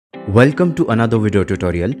Welcome to another video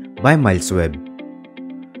tutorial by MilesWeb.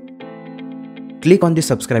 Click on the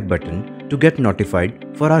subscribe button to get notified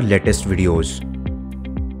for our latest videos.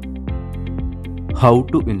 How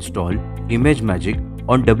to install ImageMagick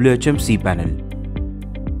on WHM cPanel.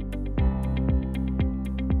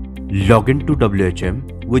 Log in to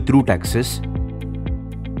WHM with root access.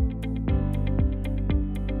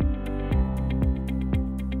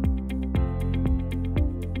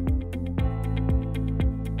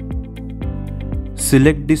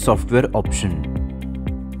 Select the software option.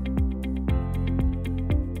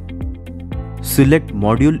 Select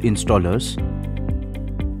module installers.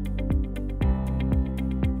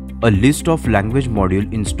 A list of language module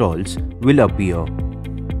installs will appear.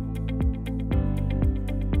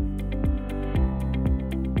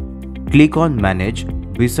 Click on Manage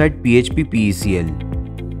beside PHP PECL.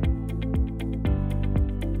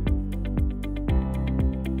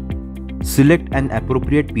 Select an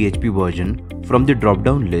appropriate PHP version from the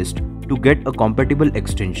drop-down list to get a compatible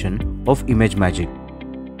extension of ImageMagick.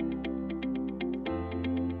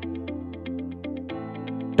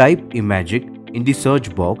 Type Imagick in the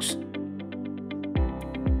search box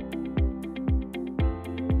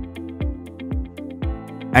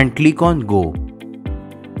and click on Go.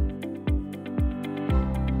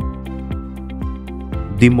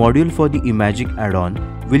 The module for the Imagick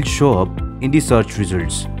add-on will show up in the search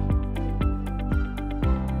results.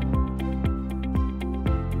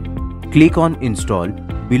 Click on Install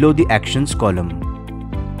below the Actions column.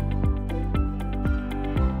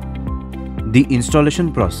 The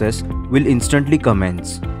installation process will instantly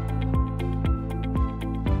commence.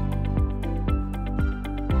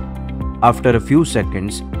 After a few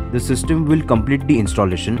seconds, the system will complete the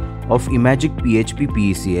installation of Imagick PHP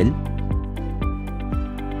PECL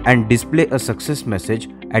and display a success message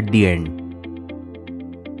at the end.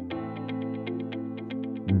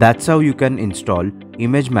 That's how you can install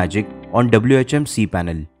ImageMagick on WHM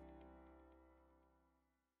cPanel.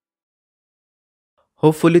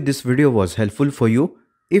 Hopefully this video was helpful for you.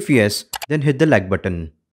 If yes, then hit the like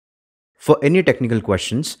button. For any technical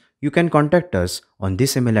questions, you can contact us on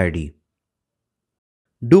this email ID.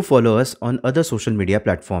 Do follow us on other social media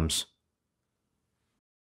platforms.